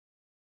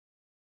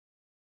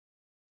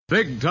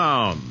Big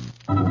Town.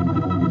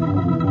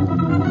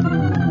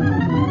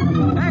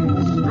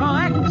 Extra,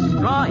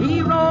 extra,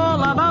 hero,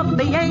 above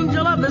the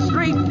angel of the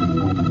street.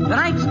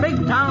 Tonight's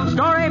Big Town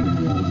story,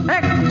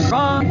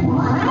 extra.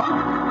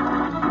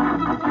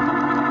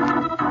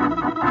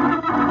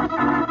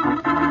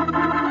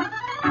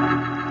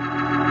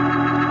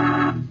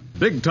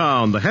 Big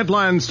Town, the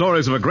headline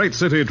stories of a great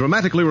city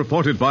dramatically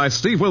reported by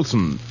Steve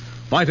Wilson,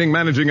 fighting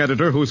managing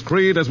editor whose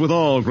creed, as with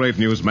all great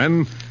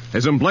newsmen,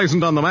 is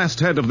emblazoned on the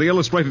masthead of the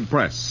Illustrated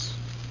Press.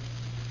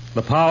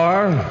 The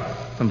power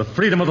and the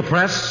freedom of the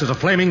press is a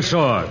flaming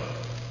sword,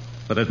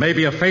 that it may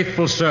be a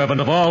faithful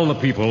servant of all the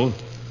people.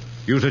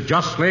 Use it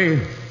justly,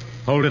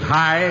 hold it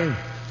high,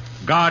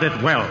 guard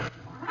it well.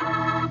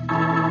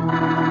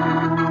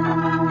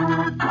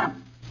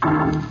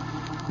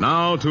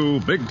 Now to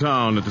Big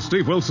Town and to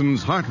Steve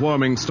Wilson's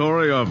heartwarming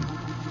story of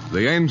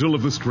The Angel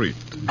of the Street.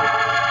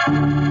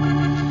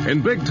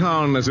 In Big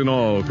Town, as in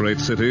all great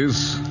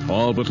cities,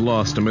 all but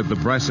lost amid the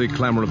brassy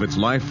clamor of its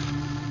life,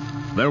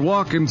 there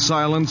walk in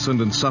silence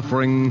and in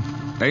suffering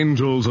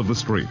angels of the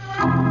street.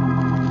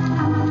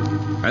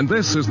 And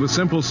this is the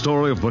simple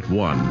story of but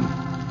one,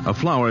 a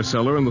flower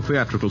seller in the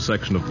theatrical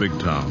section of Big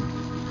Town.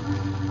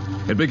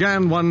 It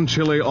began one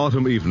chilly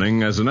autumn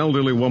evening as an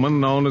elderly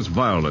woman known as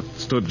Violet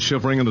stood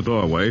shivering in the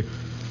doorway,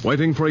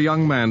 waiting for a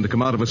young man to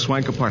come out of a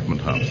swank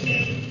apartment house.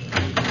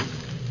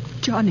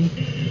 Johnny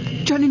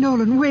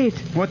Nolan, wait.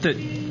 What the...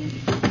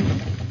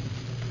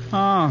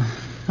 Oh,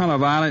 hello,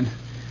 Violet.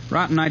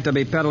 Rotten night to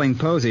be peddling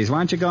posies. Why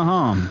don't you go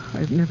home?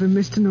 I've never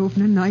missed an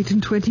opening night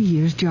in 20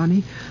 years,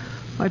 Johnny.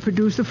 I'd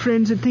produce the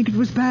friends that'd think it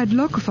was bad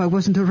luck if I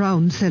wasn't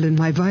around selling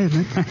my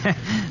Violet.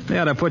 They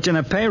ought to put you in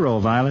a payroll,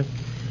 Violet.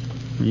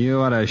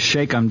 You ought to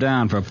shake 'em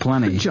down for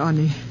plenty.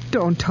 Johnny,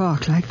 don't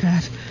talk like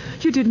that.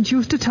 You didn't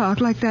used to talk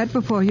like that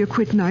before you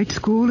quit night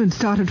school and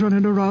started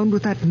running around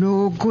with that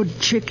no-good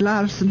chick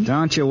Larson.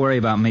 Don't you worry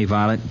about me,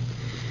 Violet.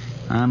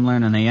 I'm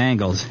learning the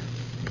angles.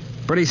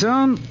 Pretty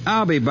soon,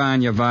 I'll be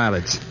buying your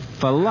violets.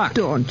 For luck.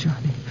 Don't,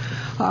 Johnny.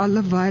 All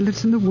the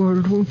violets in the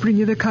world won't bring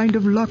you the kind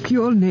of luck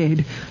you'll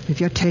need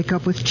if you take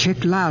up with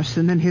Chick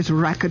Larson and his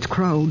racket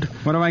crowd.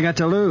 What do I got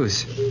to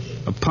lose?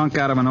 A punk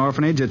out of an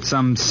orphanage that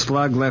some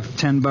slug left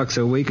 $10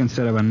 a week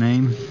instead of a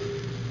name?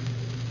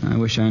 I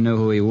wish I knew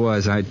who he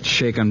was. I'd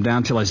shake him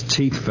down till his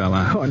teeth fell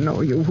out. Oh, no,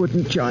 you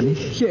wouldn't, Johnny.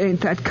 You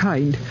ain't that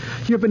kind.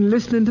 You've been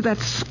listening to that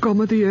scum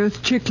of the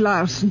earth, Chick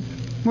Larson.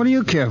 What do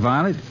you care,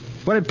 Violet?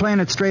 What did playing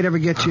it straight ever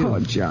get you? Oh,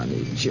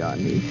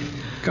 Johnny.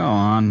 Go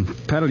on,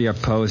 peddle your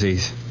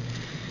posies.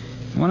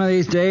 One of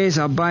these days,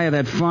 I'll buy you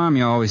that farm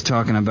you're always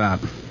talking about,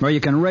 where you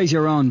can raise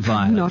your own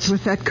violets. Not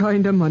with that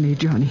kind of money,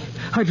 Johnny.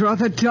 I'd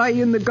rather die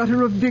in the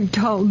gutter of Big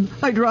Town.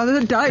 I'd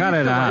rather die... Cut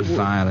it out,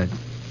 Violet.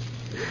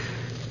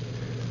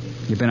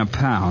 You've been a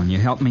pal, and you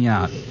helped me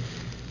out.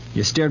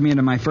 You steered me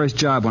into my first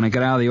job when I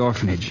got out of the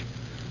orphanage.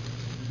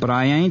 But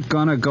I ain't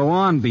gonna go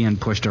on being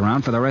pushed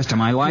around for the rest of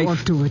my life.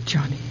 Don't do it,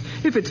 Johnny.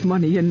 If it's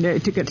money in there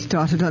to get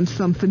started on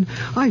something,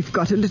 I've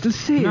got a little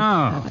say.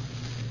 No.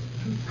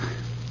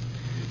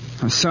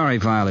 I'm sorry,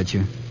 Violet.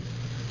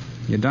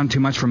 You've done too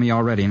much for me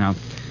already. Now,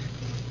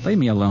 leave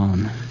me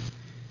alone.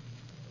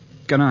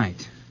 Good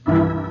night.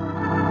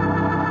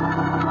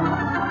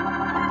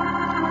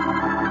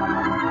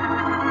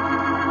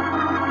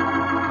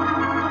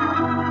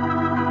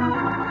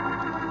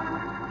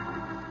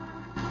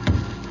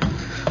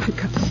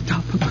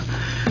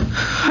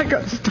 I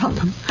gotta stop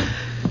him.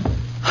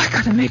 I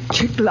gotta make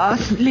Chick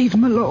Larson leave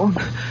him alone.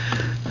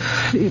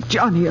 Leave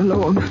Johnny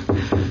alone.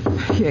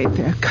 He ain't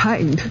their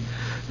kind.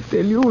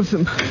 They'll use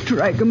him,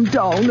 drag him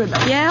down, and...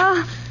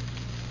 Yeah?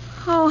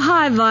 Oh,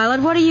 hi,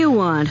 Violet. What do you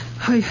want?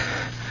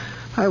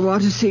 I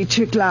want to see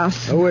Chick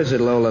Larson. Who is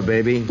it, Lola,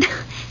 baby?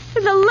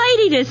 There's a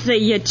lady to see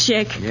you,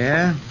 Chick.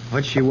 Yeah?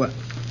 What's she what?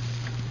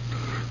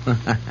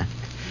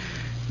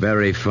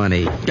 Very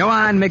funny. Go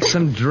on, mix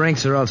some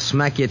drinks or I'll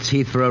smack your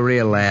teeth for a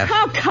real laugh.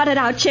 Oh, cut it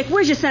out, Chick.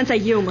 Where's your sense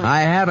of humor?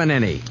 I haven't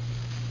any.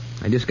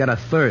 I just got a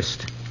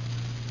thirst.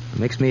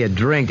 Mix me a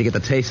drink to get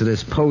the taste of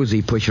this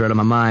posy pusher out of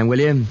my mind, will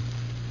you?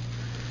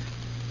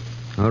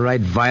 All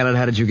right, Violet,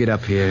 how did you get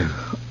up here?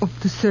 Up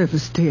the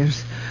service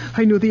stairs.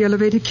 I knew the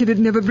elevator kid'd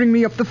never bring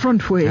me up the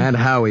front way. And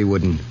how he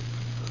wouldn't.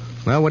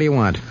 Well, what do you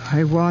want?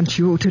 I want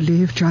you to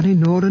leave Johnny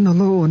Nolan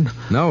alone.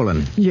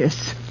 Nolan?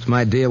 Yes. What's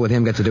my deal with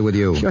him got to do with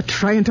you? You're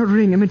trying to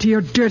ring him into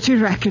your dirty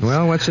rackets.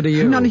 Well, what's it to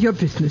you? None of your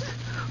business.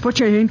 But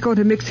you ain't going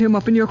to mix him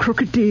up in your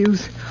crooked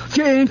deals.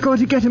 You ain't going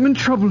to get him in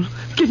trouble.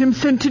 Get him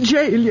sent to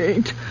jail, you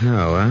ain't.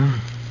 No, huh?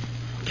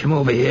 Come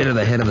over here to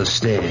the head of the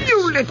stairs.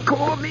 You let go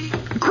of me.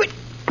 Quit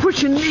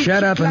pushing me.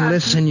 Shut up and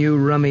listen, you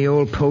rummy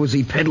old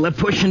posy peddler.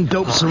 Pushing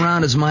dopes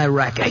around is my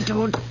racket. I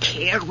don't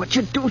care what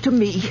you do to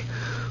me.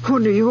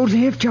 Only you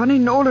leave Johnny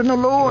Nolan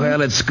alone.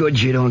 Well, it's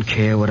good you don't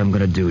care what I'm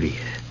going to do to you.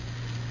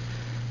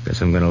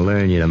 Guess I'm going to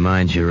learn you to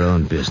mind your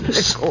own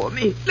business. Let go of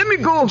me. Let me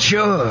go.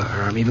 Sure.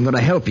 I'm even going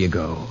to help you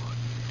go.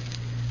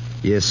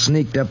 You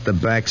sneaked up the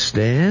back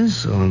stairs,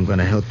 so I'm going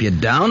to help you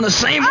down the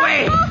same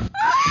way.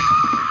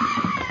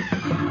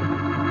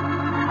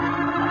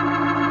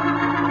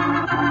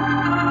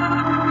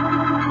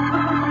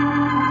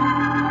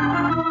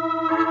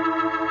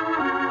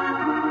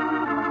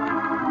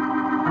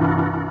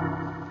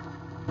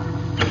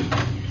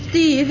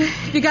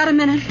 you got a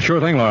minute?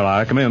 Sure thing,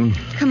 Lorelei. Come in.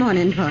 Come on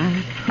in,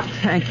 Violet.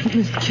 Thank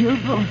you, Miss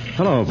Kilburn.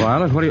 Hello,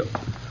 Violet. What are you...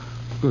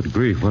 Good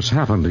grief, what's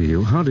happened to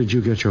you? How did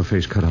you get your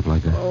face cut up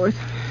like that? Oh,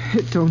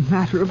 it don't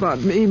matter about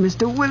me,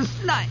 Mr.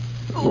 Wilson.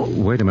 Oh,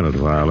 wait a minute,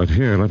 Violet.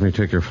 Here, let me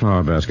take your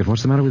flower basket.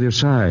 What's the matter with your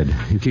side?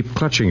 You keep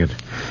clutching it.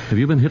 Have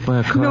you been hit by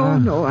a car?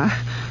 No,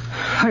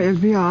 I'll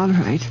be all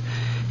right.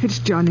 It's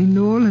Johnny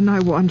Nolan. I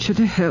want you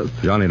to help.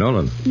 Johnny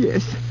Nolan?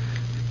 Yes.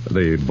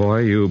 The boy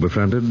you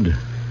befriended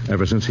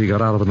ever since he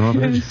got out of an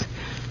orphanage? Yes.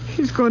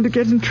 He's going to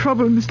get in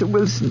trouble, Mr.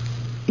 Wilson.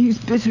 He's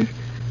bitter.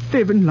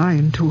 They've been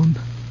lying to him,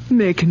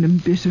 making him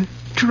bitter,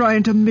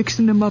 trying to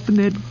mixing him up in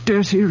their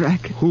dirty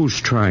racket.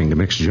 Who's trying to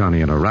mix Johnny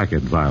in a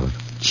racket, Violet?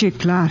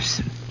 Chick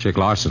Larson. Chick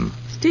Larson.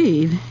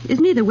 Steve,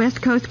 isn't he the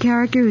West Coast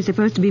character who's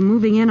supposed to be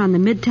moving in on the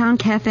Midtown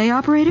Cafe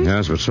operator?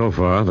 Yes, but so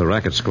far, the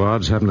racket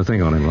squad's having a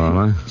thing on him,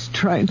 Lorelei. He's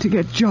trying to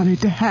get Johnny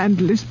to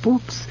handle his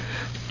books.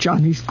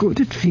 Johnny's good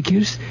at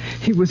figures.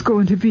 He was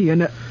going to be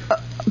an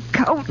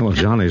accountant. Well,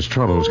 Johnny's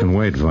troubles can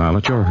wait,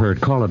 Violet. You're hurt.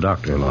 Call a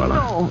doctor,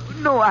 Lorelei.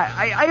 No,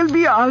 I'll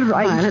be all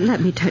right. Violet, let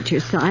me touch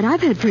your side.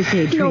 I've had first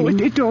aid No,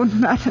 training. it don't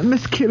matter,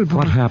 Miss Kilburn.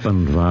 What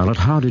happened, Violet?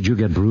 How did you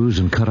get bruised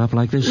and cut up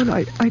like this?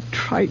 Well, I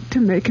tried to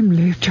make him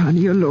leave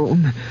Johnny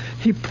alone.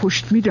 He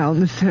pushed me down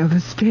the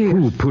cellar stairs.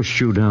 Who pushed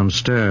you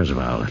downstairs,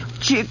 Violet?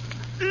 Chick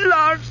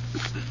Larson.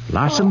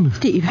 Larson?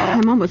 Steve,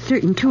 I'm almost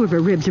certain 2 of her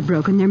ribs are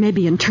broken. There may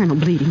be internal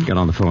bleeding. Get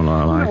on the phone,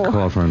 Lorelei. No.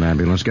 Call for an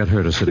ambulance. Get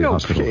her to City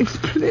Hospital.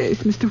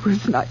 Please, Mr.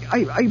 Wilson.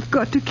 I've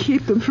got to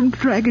keep them from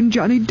dragging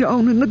Johnny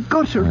down in the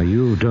gutter. Now,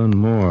 you've done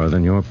more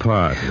than your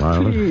part,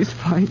 Violet. Please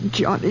find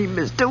Johnny,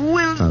 Mr.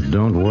 Wilson. Now,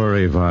 don't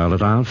worry,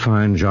 Violet. I'll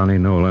find Johnny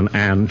Nolan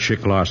and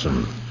Chick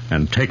Larson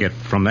and take it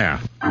from there.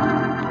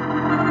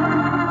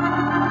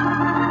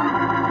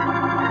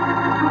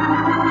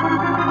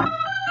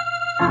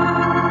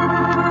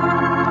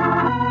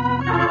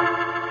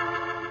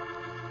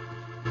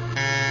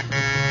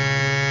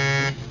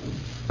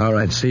 All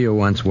right, see you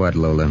once what,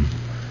 Lola?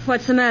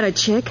 What's the matter,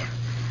 Chick?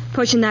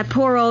 Pushing that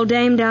poor old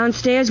dame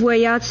downstairs wear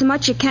you out so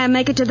much you can't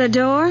make it to the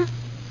door?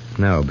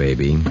 No,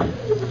 baby.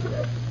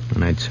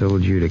 When I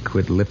told you to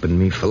quit lipping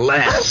me for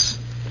less.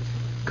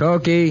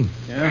 Cokie.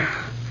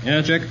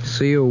 Yeah, Chick?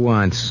 See you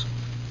once.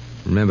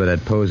 Remember,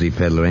 that posy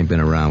peddler ain't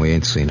been around. We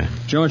ain't seen her.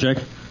 Sure, Chick.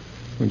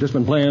 We've just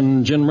been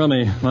playing gin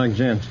rummy like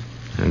gents.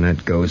 And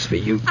that goes for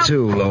you,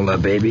 too, Lola,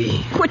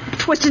 baby. Quit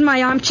twisting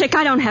my arm, Chick.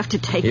 I don't have to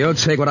take it. You'll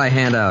take what I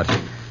hand out.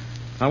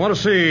 I want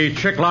to see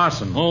Chick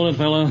Larson. Hold it,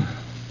 fella.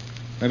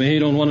 Maybe he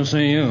don't want to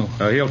see you.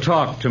 He'll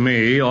talk to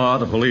me or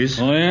the police.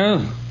 Oh, yeah?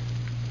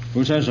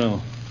 Who says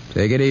so?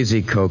 Take it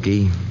easy,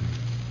 Cokie.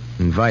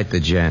 Invite the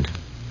gent.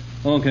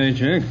 Okay,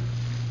 Chick.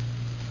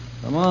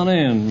 Come on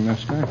in,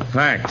 mister.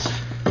 Thanks.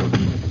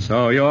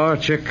 So you're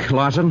Chick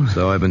Larson?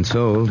 So I've been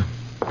told.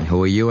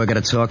 Who are you I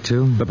got to talk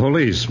to? The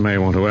police may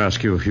want to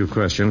ask you a few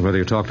questions, whether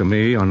you talk to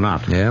me or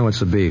not. Yeah, what's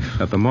the beef?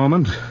 At the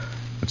moment,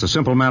 it's a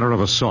simple matter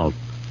of assault.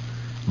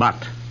 But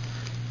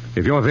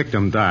if your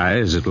victim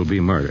dies, it'll be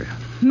murder.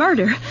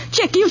 Murder?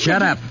 Chick, you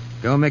Shut up.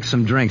 Go make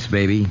some drinks,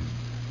 baby.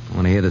 I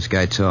want to hear this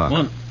guy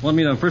talk. Want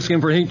me to frisk him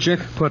for heat, Chick?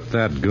 Put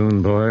that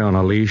goon boy on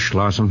a leash,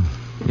 Larson.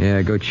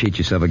 Yeah, go cheat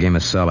yourself a game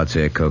of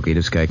solitaire, Cokie.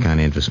 This guy kind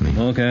of interests me.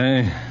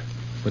 Okay.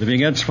 But if he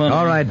gets funny...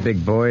 All right,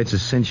 big boy. It's a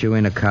cinch you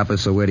ain't a copper,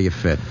 so where do you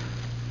fit?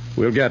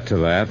 We'll get to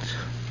that.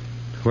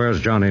 Where's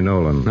Johnny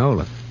Nolan?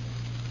 Nolan?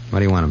 What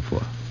do you want him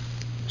for?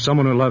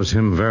 Someone who loves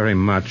him very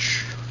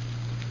much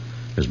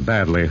is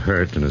badly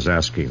hurt and is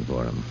asking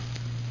for him.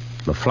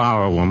 The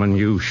flower woman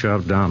you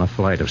shoved down a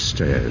flight of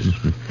stairs.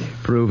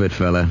 Prove it,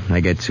 fella. I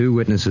get 2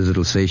 witnesses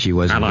that'll say she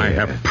wasn't And I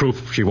there. have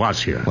proof she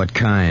was here. What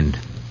kind?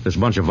 This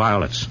bunch of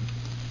violets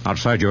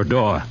outside your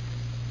door,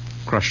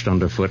 crushed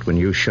underfoot when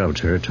you shoved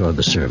her toward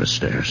the service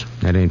stairs.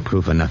 That ain't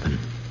proof of nothing.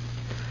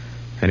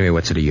 Anyway,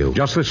 what's it to you?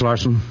 Just this,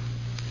 Larson.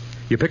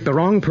 You picked the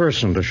wrong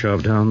person to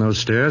shove down those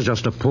stairs.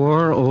 Just a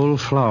poor old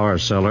flower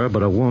seller,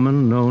 but a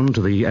woman known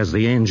to as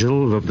the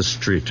angel of the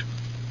street.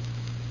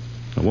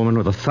 A woman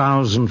with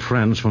 1,000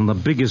 friends, from the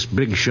biggest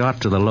big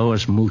shot to the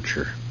lowest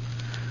moocher.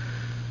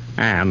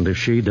 And if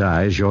she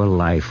dies, your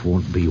life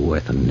won't be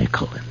worth a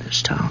nickel in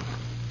this town.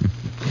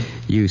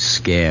 You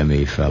scare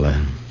me,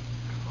 fella.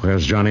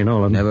 Where's Johnny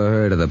Nolan? Never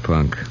heard of the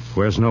punk.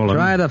 Where's Nolan?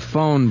 Try the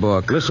phone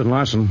book. Listen,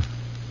 Larson.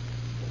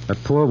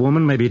 That poor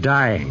woman may be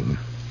dying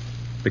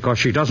because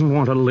she doesn't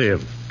want to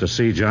live to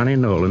see Johnny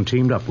Nolan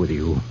teamed up with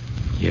you.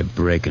 You're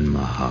breaking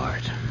my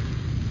heart.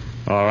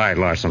 All right,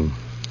 Larson.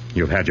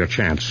 You've had your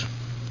chance.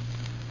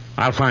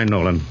 I'll find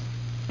Nolan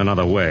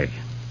another way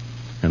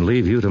and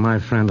leave you to my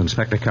friend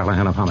Inspector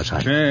Callahan of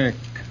Homicide. Chick.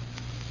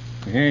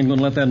 You ain't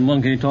gonna let that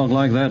monkey talk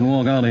like that and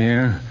walk out of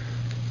here.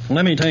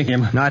 Let me take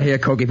him. Not here,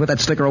 Cokie. Put that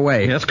sticker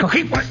away. Yes,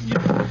 Cookie.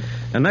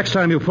 And next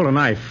time you pull a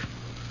knife,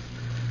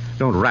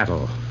 don't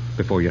rattle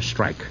before you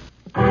strike.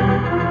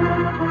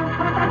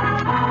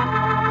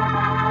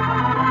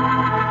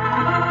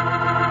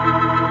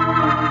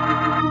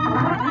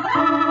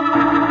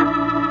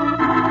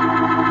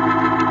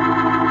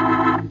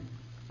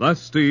 Thus,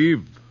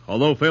 Steve,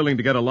 although failing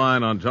to get a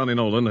line on Johnny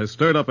Nolan, has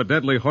stirred up a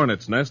deadly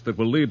hornet's nest that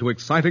will lead to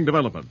exciting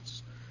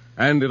developments.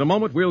 And in a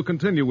moment, we'll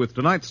continue with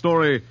tonight's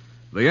story,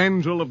 The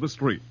Angel of the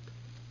Street.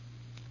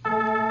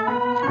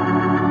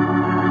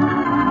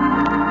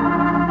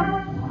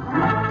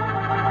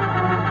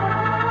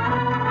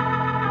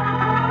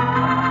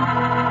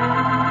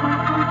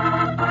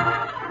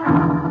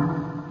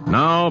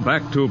 Now,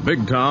 back to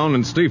Big Town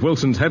and Steve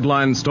Wilson's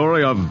headline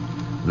story of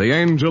The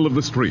Angel of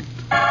the Street.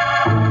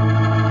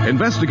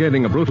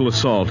 Investigating a brutal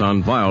assault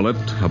on Violet,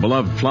 a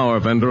beloved flower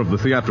vendor of the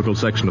theatrical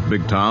section of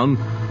Big Town,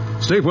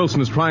 Steve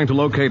Wilson is trying to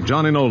locate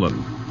Johnny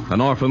Nolan, an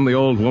orphan the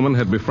old woman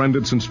had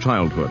befriended since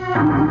childhood.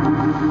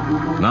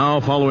 Now,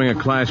 following a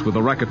clash with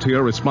the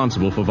racketeer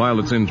responsible for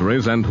Violet's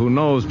injuries and who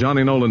knows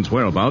Johnny Nolan's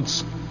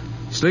whereabouts,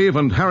 Steve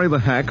and Harry the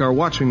Hack are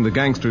watching the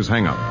gangsters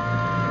hang up.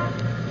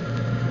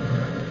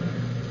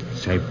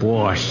 Say,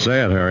 boss.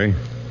 Say it, Harry.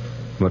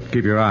 But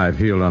keep your eye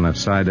peeled on that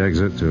side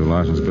exit to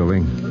Larson's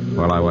building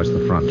while I watch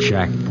the front.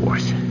 Check,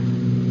 boss.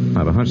 I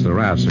have a hunch the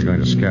rats are going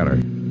to scatter.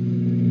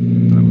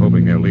 I'm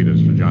hoping they'll lead us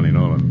to Johnny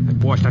Nolan. Hey,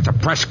 boss, that's a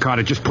press car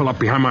that just pulled up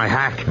behind my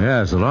hack.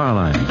 Yeah, it's the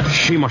Lorelei.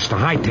 She must have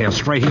hightailed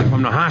straight here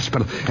from the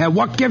hospital.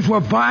 What gives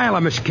with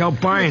Violet, Miss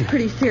Kilburn? It's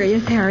pretty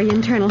serious, Harry.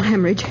 Internal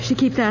hemorrhage. She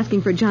keeps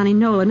asking for Johnny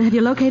Nolan. Have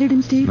you located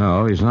him, Steve?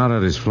 No, he's not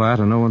at his flat,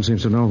 and no one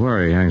seems to know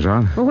where he hangs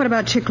out. Well, what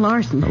about Chick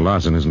Larson? Well,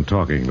 Larson isn't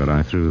talking, but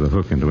I threw the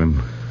hook into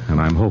him. And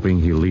I'm hoping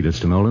he'll lead us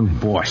to Nolan.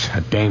 Boss, a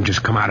dame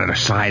just come out of the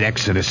side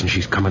exodus, and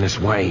she's coming this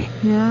way.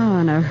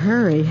 Yeah, in a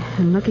hurry.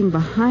 And looking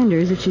behind her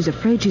as if she's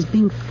afraid she's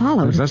being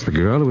followed. That's the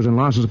girl who was in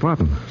Larson's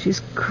apartment.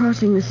 She's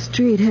crossing the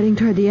street, heading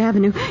toward the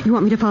avenue. You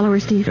want me to follow her,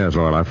 Steve? Yes,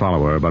 Lord, I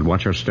follow her, but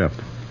watch her step.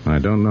 I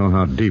don't know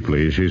how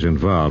deeply she's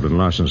involved in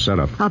Larson's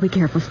setup. I'll be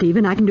careful, Steve,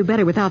 and I can do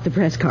better without the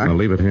press car. I'll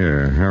leave it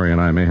here. Harry and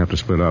I may have to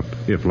split up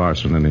if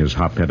Larson and his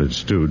hop-headed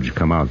stooge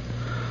come out.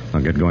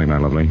 I'll get going, my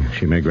lovely.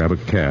 She may grab a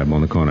cab on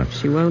the corner.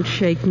 She won't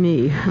shake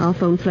me. I'll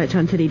phone Fletch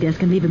on city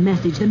desk and leave a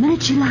message the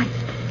minute she likes.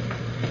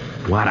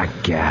 What a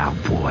gal,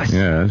 boss.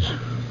 Yes.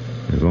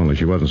 If only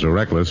she wasn't so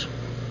reckless.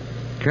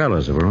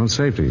 Careless of her own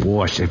safety.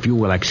 Boss, if you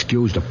will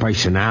excuse the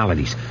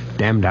personalities,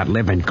 them that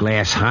live in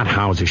glass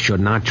hothouses should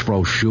not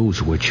throw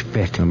shoes which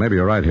fit. Well, maybe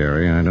you're right,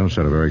 Harry. I don't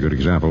set a very good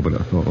example, but...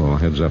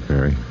 heads up,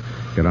 Harry.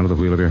 Get under the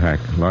wheel of your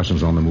hack.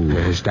 Larson's on the move.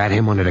 Is that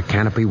him under the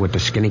canopy with the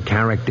skinny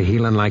character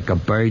healing like a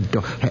bird?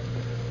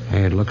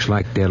 Hey, it looks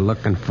like they're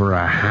looking for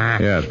a hack.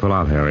 Yes, pull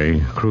out,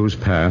 Harry. Cruise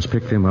past.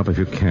 Pick them up if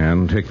you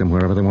can. Take them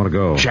wherever they want to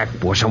go. Check,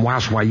 boss. And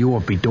while you will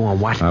be doing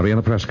what? I'll be in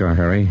the press car,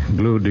 Harry.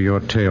 Glued to your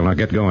tail. Now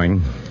get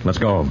going. Let's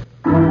go.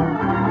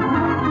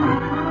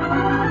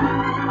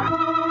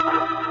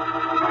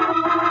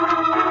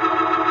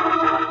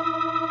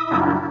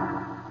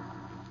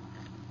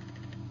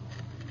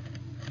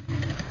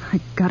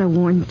 I gotta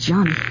warn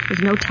Johnny.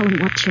 There's no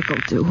telling what Chick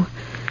will do.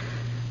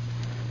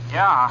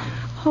 Yeah.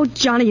 Oh,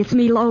 Johnny, it's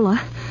me,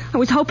 Lola. I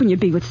was hoping you'd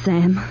be with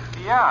Sam.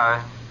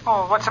 Yeah.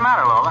 Oh, what's the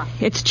matter, Lola?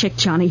 It's Chick,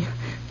 Johnny.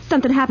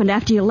 Something happened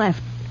after you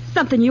left.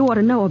 Something you ought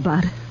to know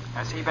about.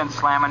 Has he been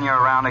slamming you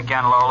around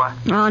again, Lola?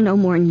 Oh, no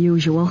more than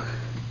usual.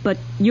 But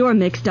you're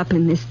mixed up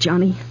in this,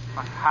 Johnny.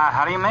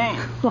 How do you mean?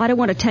 Well, I don't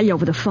want to tell you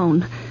over the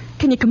phone.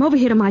 Can you come over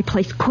here to my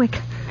place quick?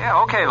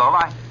 Yeah, okay,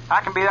 Lola. I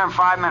can be there in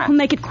 5 minutes. Well,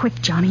 make it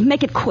quick, Johnny.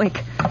 Make it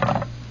quick.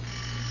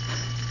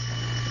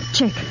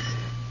 Chick.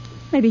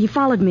 Maybe he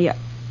followed me or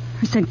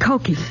sent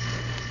Cokie.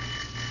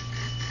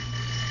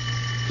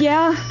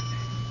 Yeah?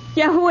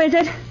 Yeah, who is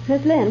it?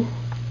 Miss Lynn.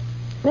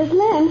 Miss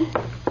Lynn.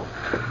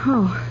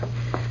 Oh,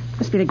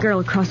 must be the girl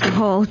across the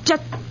hall.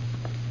 Just...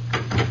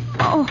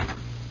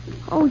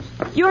 Oh,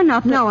 you're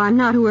not... No, I'm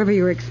not whoever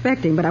you're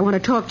expecting, but I want to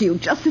talk to you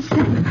just a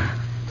second.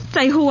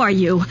 Say, who are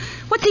you?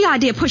 What's the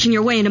idea of pushing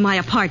your way into my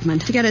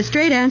apartment? To get a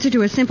straight answer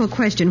to a simple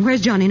question,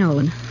 where's Johnny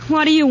Nolan?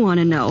 What do you want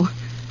to know?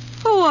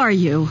 Who are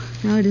you?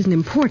 Well, it isn't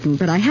important,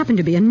 but I happen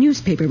to be a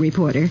newspaper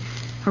reporter.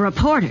 A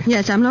reporter?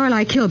 Yes, I'm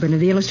Lorelei Kilburn of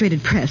the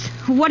Illustrated Press.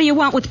 What do you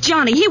want with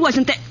Johnny? He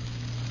wasn't there.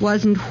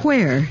 Wasn't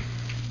where?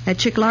 At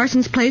Chick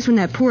Larson's place when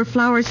that poor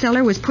flower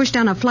seller was pushed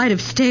down a flight of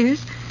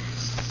stairs?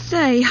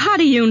 Say, how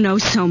do you know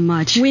so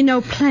much? We know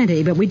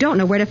plenty, but we don't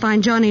know where to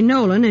find Johnny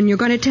Nolan, and you're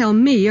going to tell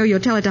me or you'll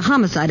tell it to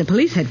Homicide at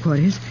police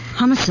headquarters.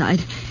 Homicide?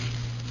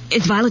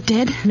 Is Violet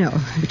dead? No,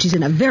 but she's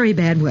in a very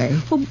bad way.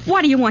 Well,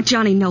 why do you want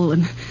Johnny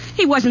Nolan?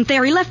 He wasn't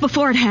there. He left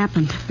before it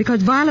happened.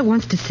 Because Violet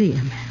wants to see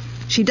him.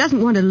 She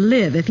doesn't want to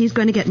live if he's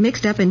going to get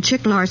mixed up in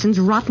Chick Larson's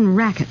rotten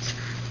rackets.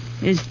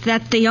 Is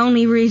that the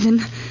only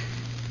reason?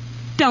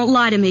 Don't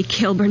lie to me,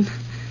 Kilburn.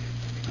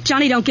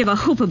 Johnny don't give a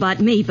hoop about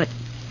me, but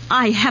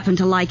I happen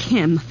to like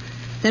him.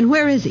 Then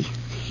where is he?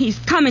 He's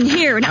coming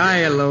here and...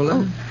 Hiya,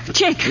 Lola. Oh,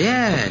 Chick.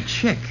 Yeah,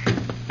 Chick.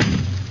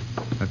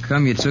 How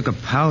come you took a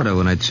powder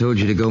when I told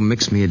you to go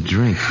mix me a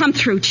drink? I'm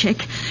through,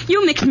 Chick.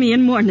 You mixed me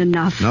in more than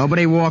enough.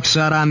 Nobody walks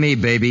out on me,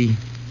 baby.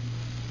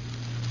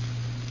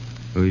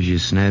 Who's your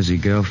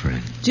snazzy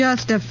girlfriend?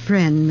 Just a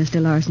friend,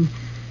 Mr. Larson.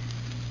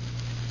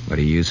 What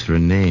do you use for a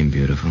name,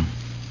 beautiful?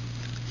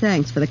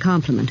 Thanks for the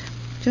compliment.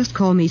 Just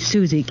call me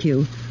Susie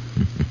Q.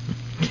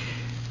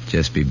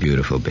 Just be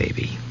beautiful,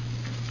 baby.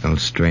 Don't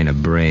strain a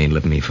brain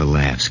living me for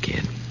laughs,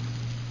 kid.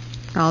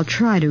 I'll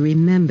try to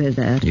remember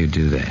that. You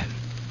do that.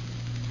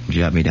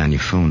 Jot me down your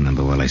phone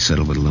number while I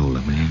settle with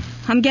Lola, will you?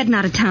 I'm getting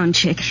out of town,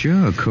 Chick.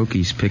 Sure,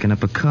 Coky's picking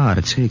up a car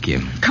to take you.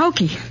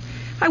 Cokie?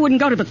 I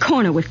wouldn't go to the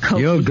corner with Cokie.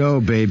 You'll go,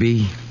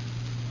 baby.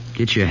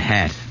 Get your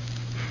hat.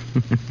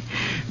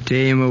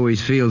 Dame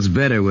always feels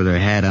better with her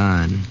hat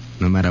on,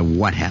 no matter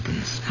what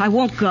happens. I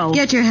won't go.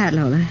 Get your hat,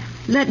 Lola.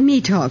 Let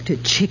me talk to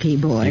Chicky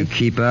boy. You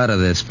keep out of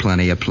this,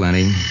 plenty.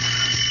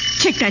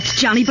 Chick, that's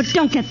Johnny, but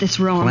don't get this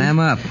wrong. Clam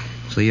up.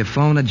 So you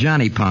phoned a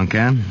Johnny punk,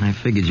 huh? I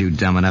figured you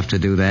dumb enough to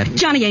do that.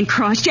 Johnny ain't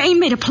crossed. You ain't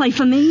made a play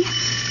for me.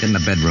 Get in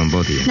the bedroom,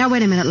 both of you. Now,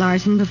 wait a minute,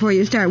 Larson, before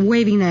you start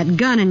waving that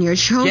gun in your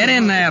shoulder. Get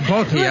in there,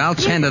 both of you. I'll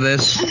tend to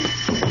this.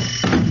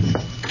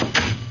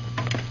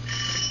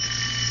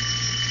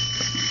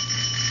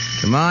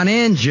 Come on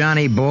in,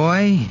 Johnny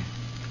boy.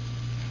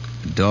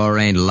 The door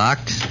ain't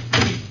locked.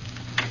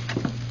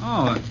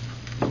 Oh,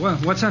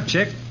 what's up,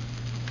 Chick?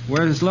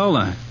 Where's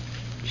Lola?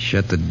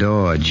 Shut the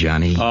door,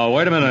 Johnny. Oh,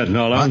 wait a minute,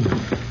 Nolan.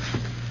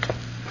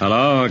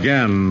 Hello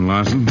again,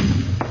 Larson.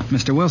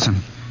 Mr. Wilson,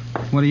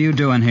 what are you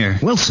doing here?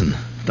 Wilson,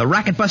 the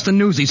racket-busting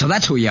newsie, so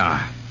that's who you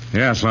are.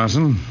 Yes,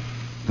 Larson.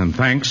 And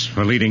thanks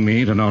for leading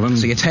me to Nolan.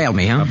 So you tailed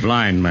me, huh? A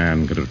blind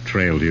man could have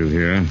trailed you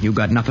here. You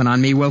got nothing on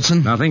me,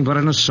 Wilson? Nothing but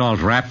an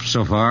assault rap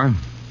so far.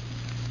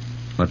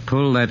 But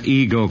pull that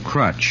ego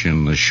crutch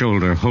in the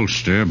shoulder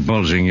holster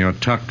bulging your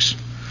tux,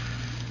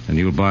 and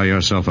you'll buy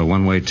yourself a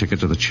one-way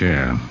ticket to the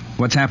chair.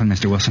 What's happened,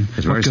 Mr. Wilson?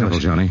 It's very simple,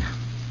 Johnny.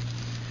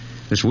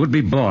 This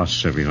would-be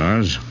boss of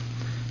yours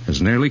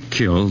has nearly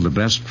killed the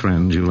best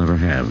friend you'll ever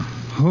have.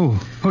 Who?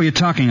 Who are you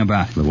talking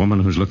about? The woman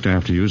who's looked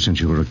after you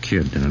since you were a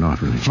kid in an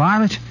orphanage.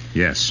 Violet?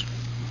 Yes.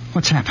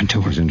 What's happened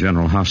to her? She's in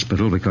General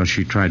Hospital because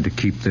she tried to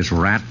keep this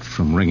rat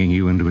from ringing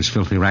you into his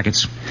filthy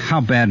rackets.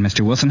 How bad,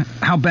 Mr. Wilson?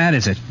 How bad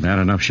is it? Bad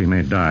enough she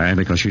may die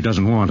because she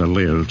doesn't want to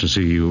live to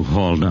see you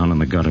hauled down in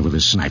the gutter with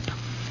his snipe.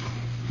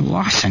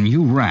 Larson,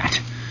 you rat.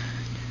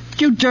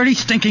 You dirty,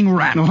 stinking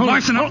rat. No,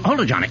 Larson,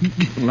 hold it, Johnny.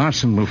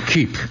 Larson will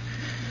keep.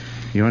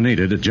 You're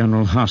needed at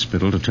General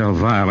Hospital to tell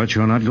Violet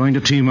you're not going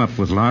to team up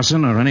with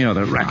Larson or any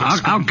other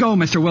rackets. I'll go,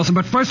 Mr. Wilson,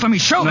 but first let me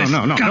show this.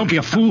 No, don't be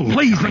a fool.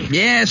 Please.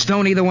 Yes,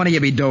 don't either one of you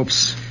be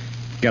dopes.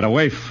 Get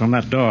away from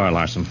that door,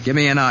 Larson. Give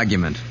me an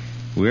argument.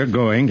 We're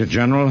going to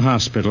General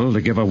Hospital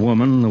to give a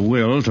woman the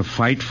will to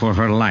fight for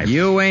her life.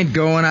 You ain't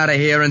going out of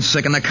here and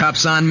sicking the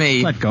cops on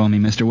me. Let go of me,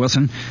 Mr.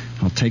 Wilson.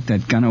 I'll take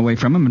that gun away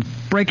from him and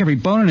break every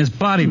bone in his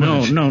body.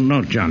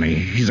 No, Johnny.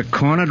 He's a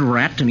cornered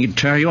rat and he'd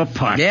tear you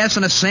apart. Yes,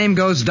 and the same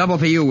goes double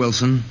for you,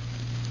 Wilson.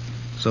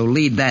 So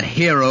lead that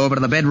hero over to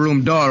the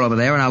bedroom door over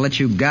there, and I'll let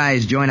you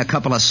guys join a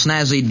couple of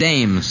snazzy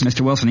dames. Mr.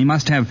 Wilson, he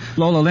must have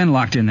Lola Lynn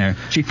locked in there.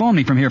 She phoned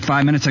me from here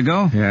 5 minutes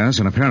ago. Yes,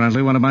 and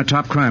apparently one of my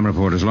top crime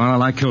reporters,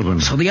 Lorelei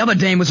Kilburn. So the other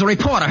dame was a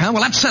reporter, huh?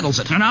 Well, that settles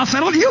it. And I'll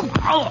settle you.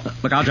 Oh.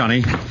 Look out,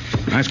 Johnny.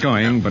 Nice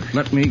going, but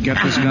let me get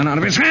this gun out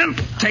of his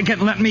hand. Take it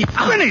and let me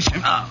finish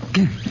him.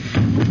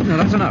 No,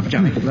 that's enough,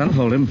 Johnny. That'll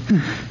hold him.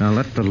 Now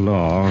let the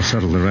law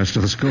settle the rest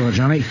of the score,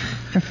 Johnny.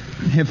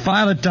 If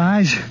Violet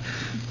dies,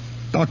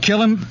 I'll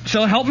kill him.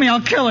 She'll help me,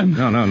 I'll kill him.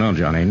 No,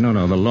 Johnny.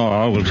 No. The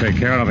law will take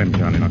care of him,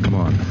 Johnny. Now, come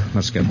on.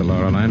 Let's get the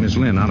Lorelei and Miss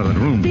Lynn out of that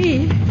room.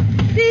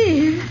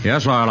 Steve.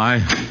 Yes,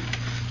 Lorelei.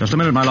 Just a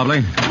minute, my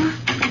lovely.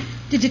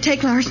 Did you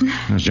take Larson?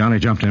 As Johnny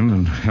jumped him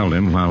and held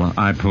him while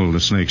I pulled the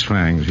snake's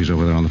fangs. He's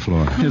over there on the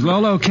floor. Is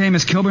Lola okay,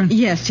 Miss Kilburn?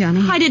 Yes,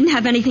 Johnny. I didn't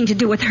have anything to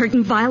do with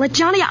hurting Violet.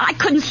 Johnny, I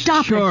couldn't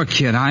stop it. Sure,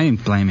 kid. I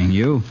ain't blaming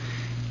you.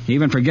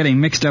 Even for getting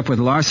mixed up with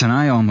Larson,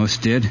 I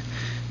almost did.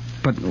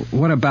 But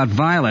what about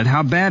Violet?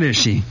 How bad is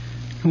she?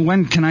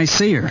 When can I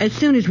see her? As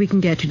soon as we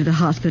can get you to the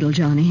hospital,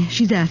 Johnny.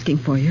 She's asking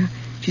for you.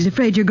 She's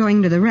afraid you're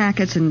going to the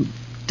rackets and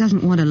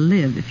doesn't want to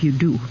live if you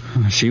do.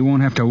 She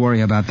won't have to worry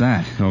about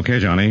that. Okay,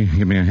 Johnny.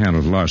 Give me a hand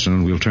with Larson,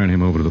 and we'll turn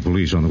him over to the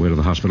police on the way to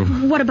the hospital.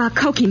 What about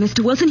Cokie,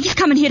 Mr. Wilson? He's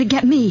coming here to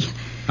get me.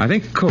 I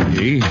think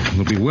Cokie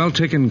will be well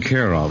taken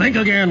care of. Think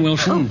again,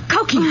 Wilson. Oh,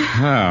 Cokie.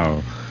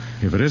 How?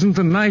 If it isn't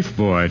the knife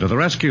boy to the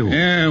rescue.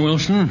 Yeah,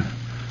 Wilson.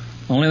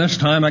 Only this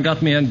time I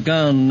got me a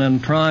gun,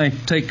 and try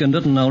taking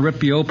it, and I'll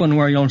rip you open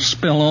where you'll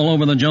spill all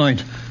over the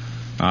joint.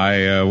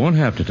 I won't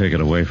have to take it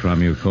away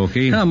from you,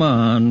 Cokie. Come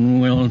on,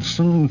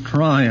 Wilson.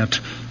 Try it.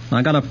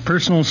 I got a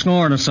personal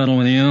score to settle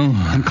with you.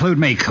 Include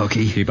me,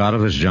 Cokie. Keep out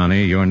of this,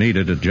 Johnny. You're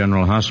needed at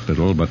General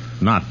Hospital, but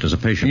not as a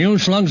patient. You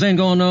slugs ain't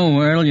going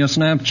nowhere. You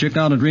snap Chick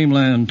out of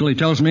dreamland till he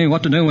tells me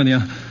what to do with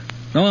you.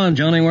 Go on,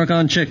 Johnny. Work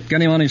on Chick.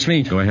 Get him on his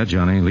feet. Go ahead,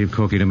 Johnny. Leave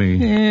Cokie to me.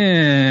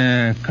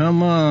 Yeah,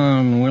 come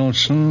on,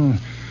 Wilson.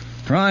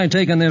 Try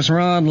taking this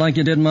rod like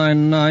you did my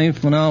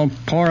knife, and I'll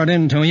pour it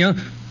into you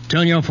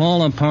till you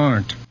fall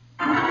apart.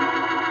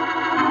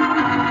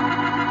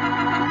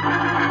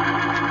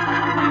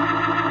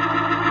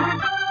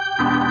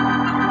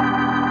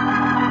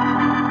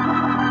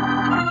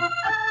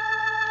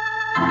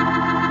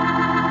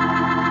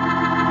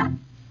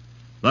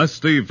 Thus,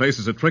 Steve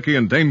faces a tricky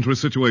and dangerous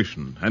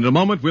situation. And in a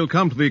moment, we'll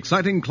come to the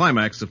exciting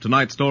climax of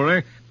tonight's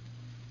story.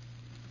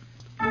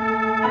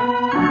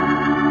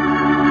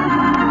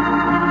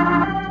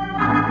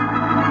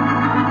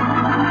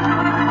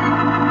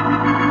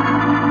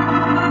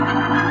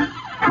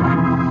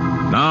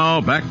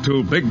 Now, back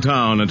to Big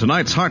Town and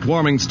tonight's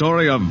heartwarming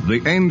story of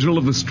the Angel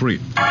of the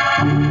Street.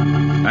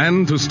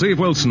 And to Steve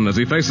Wilson as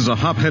he faces a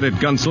hop-headed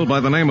gunsel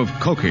by the name of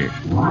Cokie.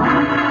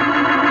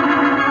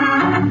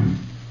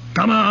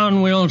 Come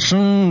on,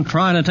 Wilson.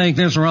 Try to take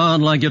this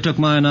rod like you took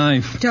my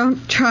knife.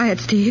 Don't try it,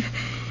 Steve.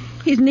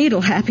 He's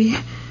needle happy.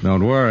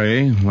 Don't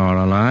worry,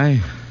 Lorelei.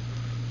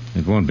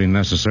 It won't be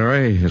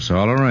necessary. It's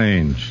all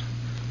arranged.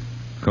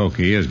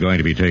 Cokie is going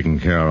to be taken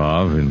care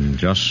of in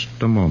just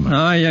a moment.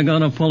 Oh, you're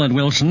going to pull it,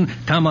 Wilson.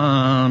 Come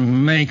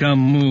on, make a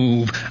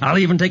move. I'll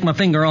even take my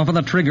finger off of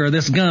the trigger of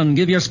this gun.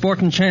 Give you a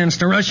sporting chance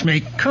to rush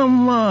me.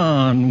 Come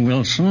on,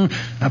 Wilson.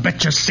 I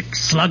bet you 6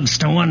 slugs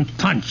to 1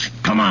 punch.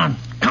 Come on,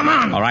 come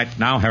on. All right,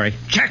 now, Harry.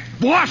 Check,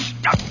 boss.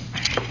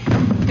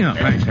 Yeah,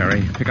 thanks,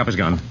 Harry. Pick up his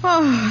gun.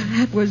 Oh,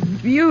 that was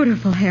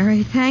beautiful,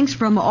 Harry. Thanks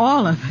from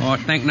all of us. Oh,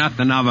 think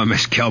nothing of her,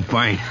 Miss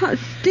Kilpain. Oh,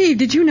 Steve,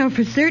 did you know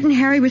for certain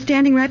Harry was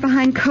standing right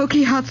behind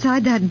Cokie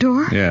outside that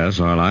door? Yes,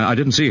 well, I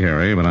didn't see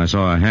Harry, but I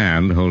saw a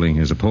hand holding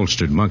his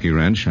upholstered monkey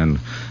wrench, and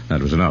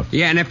that was enough.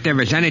 Yeah, and if there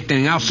is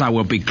anything else, I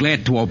will be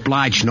glad to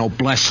oblige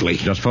noblessly.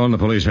 Just phone the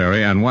police,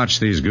 Harry, and watch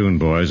these goon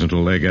boys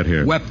until they get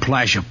here. With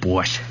pleasure,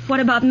 boss.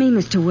 What about me,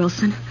 Mr.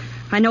 Wilson?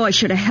 I know I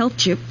should have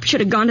helped you.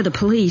 Should have gone to the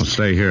police. Well,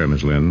 stay here,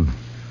 Miss Lynn.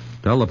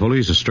 Tell the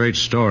police a straight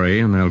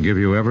story, and they'll give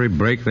you every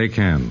break they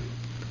can.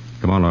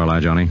 Come on, Lorelei,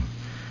 Johnny.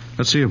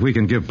 Let's see if we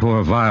can give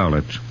poor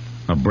Violet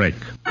a break.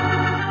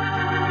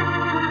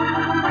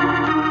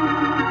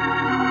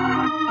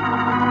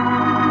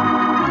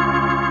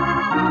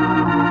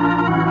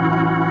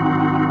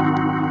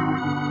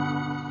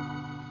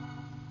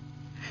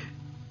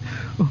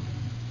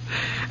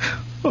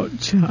 Oh,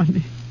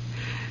 Johnny.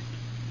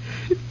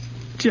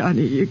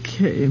 Johnny, you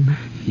came.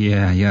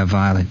 Yeah,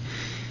 Violet.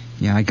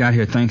 Yeah, I got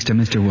here thanks to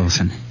Mr.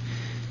 Wilson.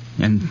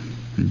 And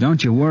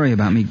don't you worry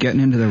about me getting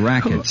into the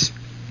rackets.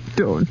 Oh,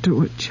 don't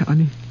do it,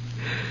 Johnny.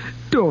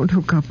 Don't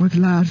hook up with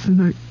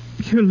Larson or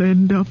you'll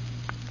end up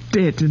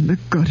dead in the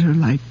gutter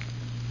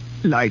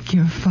like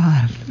your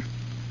father.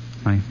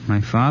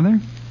 My father?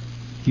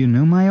 You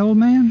knew my old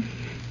man?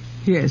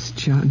 Yes,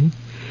 Johnny.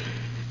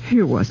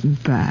 He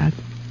wasn't bad.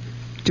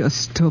 Just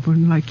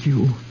stubborn like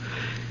you.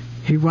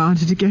 He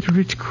wanted to get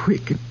rich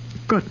quick and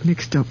got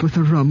mixed up with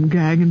a rum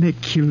gang, and they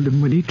killed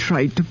him when he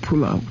tried to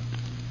pull out.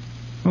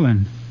 Well,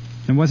 then,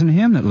 it wasn't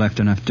him that left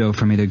enough dough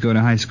for me to go to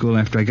high school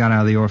after I got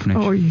out of the orphanage.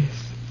 Oh,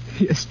 yes.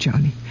 Yes,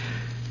 Johnny.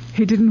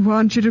 He didn't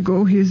want you to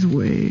go his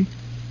way.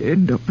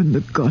 End up in the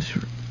gutter,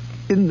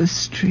 in the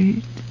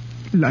street,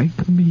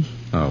 like me.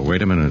 Oh,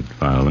 wait a minute,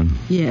 Violet.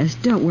 Yes,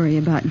 don't worry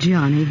about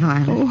Johnny,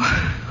 Violet.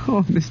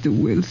 Oh, Mr.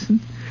 Wilson,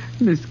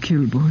 Miss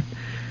Kilburn.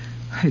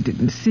 I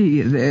didn't see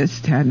you there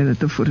standing at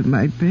the foot of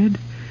my bed.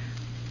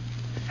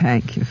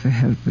 Thank you for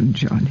helping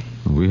Johnny.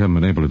 We haven't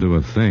been able to do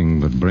a thing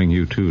but bring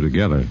you two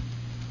together.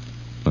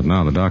 But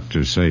now the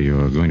doctors say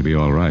you're going to be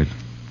all right.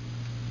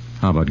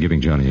 How about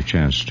giving Johnny a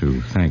chance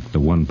to thank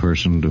the one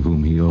person to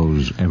whom he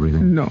owes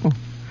everything? No,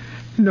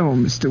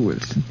 Mr.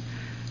 Wilson.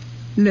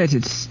 Let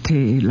it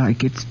stay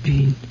like it's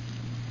been.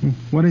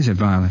 What is it,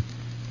 Violet?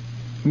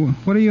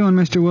 What are you and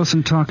Mr.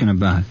 Wilson talking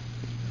about?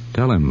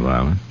 Tell him,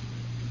 Violet.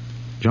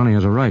 Johnny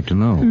has a right to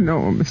know. No,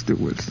 Mr.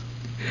 Wilson.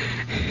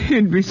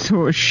 He'd be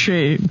so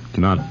ashamed.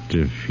 Not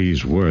if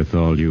he's worth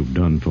all you've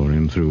done for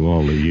him through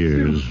all the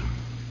years.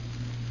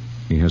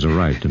 He has a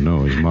right to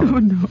know his mother. Oh,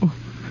 no.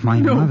 My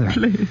mother?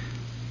 Please.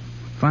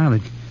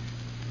 Violet,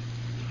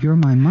 you're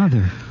my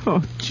mother.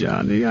 Oh,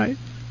 Johnny,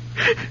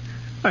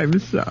 I'm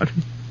sorry.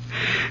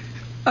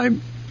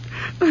 I'm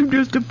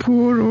just a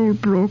poor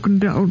old broken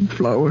down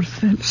flower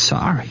scent.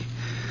 Sorry?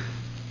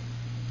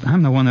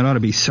 I'm the one that ought to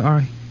be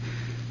sorry.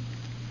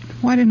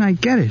 Why didn't I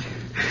get it?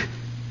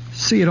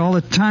 See it all the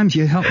times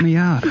you helped me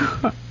out.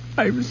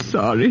 I'm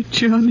sorry,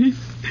 Johnny.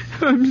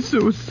 I'm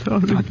so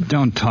sorry. Oh,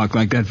 don't talk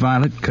like that,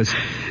 Violet, because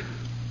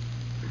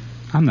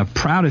I'm the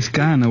proudest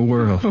guy in the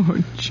world. Oh,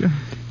 Johnny.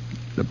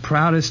 The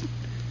proudest,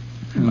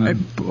 my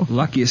boy.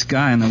 Luckiest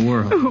guy in the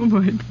world. Oh,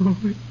 my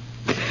boy.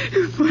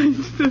 My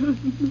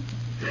son.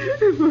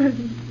 My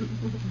son.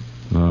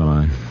 All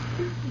right.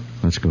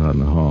 Let's go out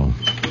in the hall.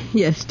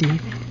 Yes,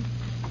 Steve.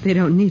 They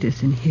don't need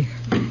us in here.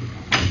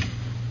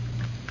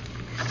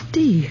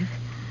 Steve,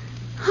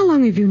 how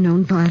long have you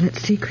known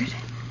Violet's secret?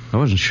 I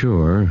wasn't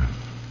sure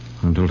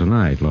until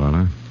tonight,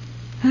 Lorelei.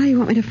 Oh, you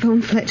want me to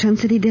phone Fletch on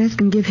city desk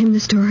and give him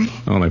the story?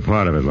 Only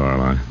part of it,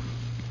 Lorelei.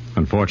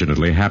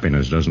 Unfortunately,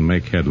 happiness doesn't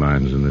make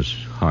headlines in this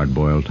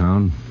hard-boiled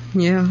town.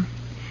 Yeah.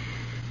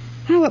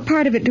 Oh, what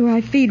part of it do I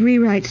feed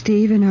rewrite,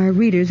 Steve, and our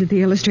readers at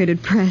the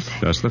Illustrated Press?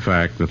 Just the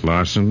fact that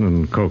Larson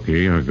and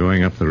Cokie are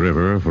going up the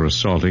river for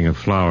assaulting a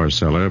flower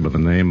seller by the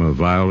name of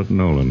Violet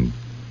Nolan,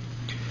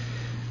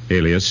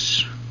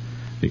 alias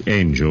the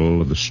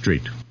Angel of the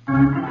Street.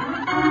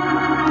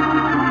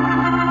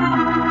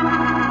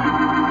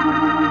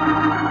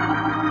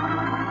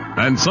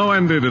 And so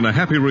ended in a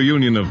happy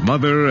reunion of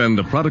mother and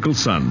a prodigal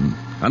son.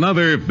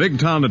 Another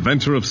big-town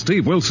adventure of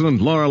Steve Wilson and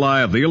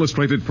Lorelei of the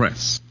Illustrated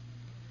Press.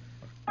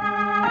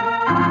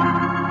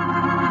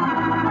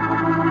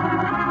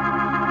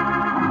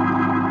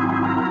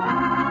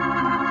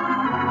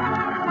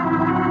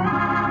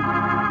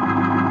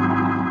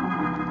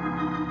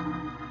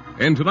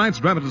 In tonight's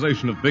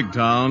dramatization of Big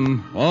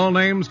Town, all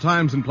names,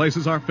 times, and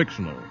places are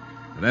fictional,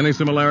 and any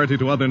similarity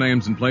to other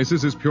names and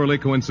places is purely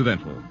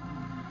coincidental.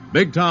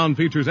 Big Town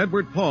features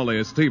Edward Pauley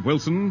as Steve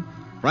Wilson,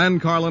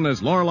 Fran Carlin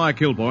as Lorelei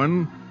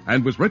Kilborn,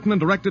 and was written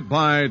and directed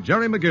by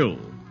Jerry McGill.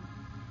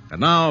 And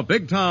now,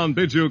 Big Town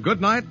bids you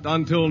good night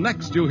until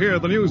next you hear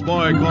the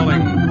newsboy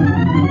calling.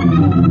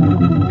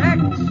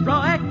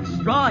 Extra,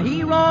 extra,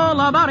 hear all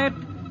about it.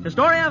 The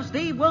story of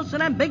Steve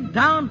Wilson and Big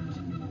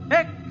Town.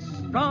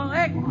 Extra,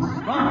 extra.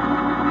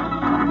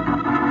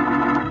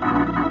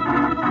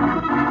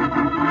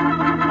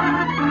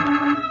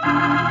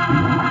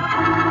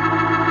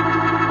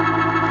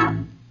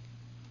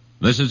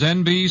 This is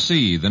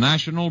NBC, the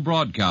National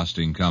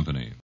Broadcasting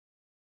Company.